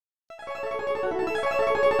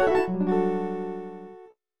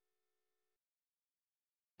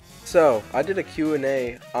So, I did a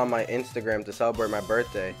Q&A on my Instagram to celebrate my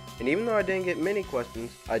birthday, and even though I didn't get many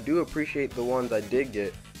questions, I do appreciate the ones I did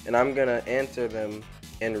get, and I'm gonna answer them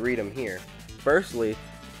and read them here. Firstly,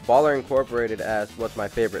 Baller Incorporated asked what's my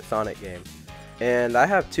favorite Sonic game, and I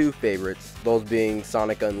have two favorites, those being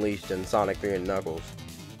Sonic Unleashed and Sonic 3 and Knuckles.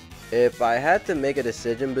 If I had to make a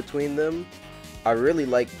decision between them, I really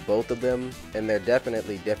like both of them, and they're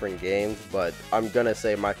definitely different games, but I'm gonna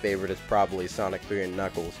say my favorite is probably Sonic 3 and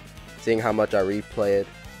Knuckles, seeing how much I replay it,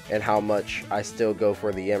 and how much I still go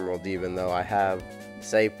for the Emerald even though I have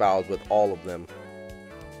save files with all of them.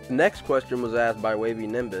 The next question was asked by Wavy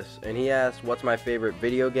Nimbus, and he asked what's my favorite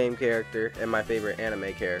video game character and my favorite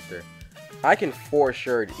anime character. I can for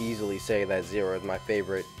sure easily say that Zero is my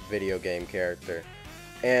favorite video game character,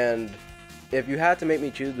 and if you had to make me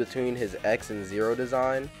choose between his X and Zero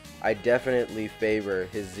design, I definitely favor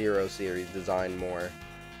his Zero series design more.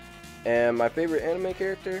 And my favorite anime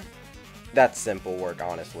character? That's simple work,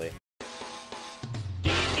 honestly.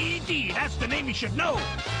 D, that's the name you should know.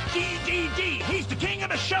 D, he's the king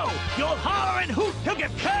of the show. You'll holler and hoot, he'll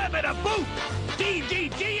give Kermit a boot. D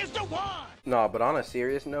is the one. No, but on a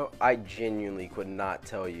serious note, I genuinely could not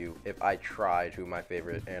tell you if I tried who my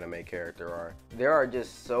favorite anime character are. There are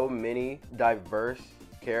just so many diverse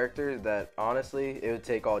characters that honestly, it would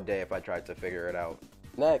take all day if I tried to figure it out.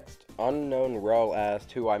 Next, Unknown Rull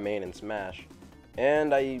asked who I main in Smash,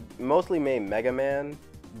 and I mostly main Mega Man,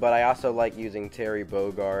 but I also like using Terry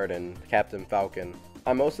Bogard and Captain Falcon.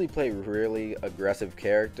 I mostly play really aggressive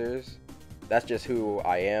characters. That's just who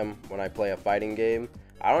I am when I play a fighting game.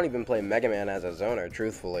 I don't even play Mega Man as a zoner,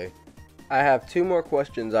 truthfully. I have two more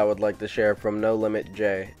questions I would like to share from No Limit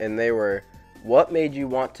J, and they were, what made you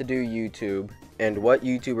want to do YouTube, and what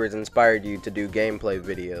YouTubers inspired you to do gameplay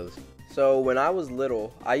videos? So when I was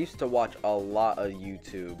little, I used to watch a lot of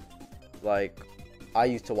YouTube.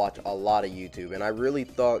 And I really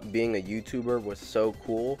thought being a YouTuber was so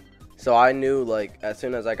cool. So I knew as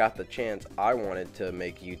soon as I got the chance, I wanted to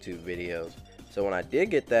make YouTube videos. So when I did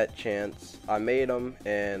get that chance, I made them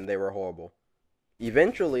and they were horrible.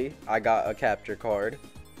 Eventually, I got a capture card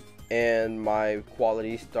and my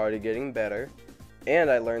quality started getting better. And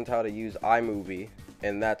I learned how to use iMovie,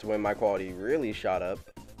 and that's when my quality really shot up.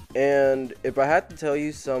 And if I had to tell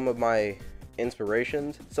you some of my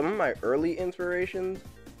inspirations, some of my early inspirations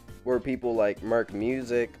were people like Merc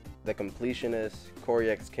Music, The Completionist,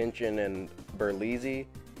 Corey X Kinchin, and Berleezy.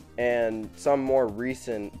 And some more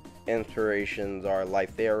recent inspirations are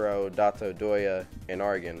Lythero, Dato Doya, and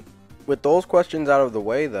Argan. With those questions out of the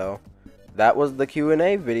way though, that was the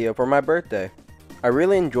Q&A video for my birthday. I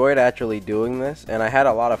really enjoyed actually doing this, and I had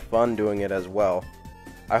a lot of fun doing it as well.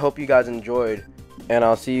 I hope you guys enjoyed, and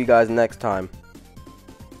I'll see you guys next time.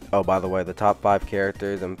 Oh, by the way, the top 5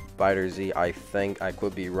 characters in Fighter Z, I think, I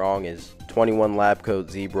could be wrong, is 21 Lab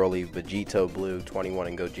Coat, Z Broly, Vegito Blue, 21,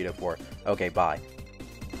 and Gogeta 4. Okay, bye.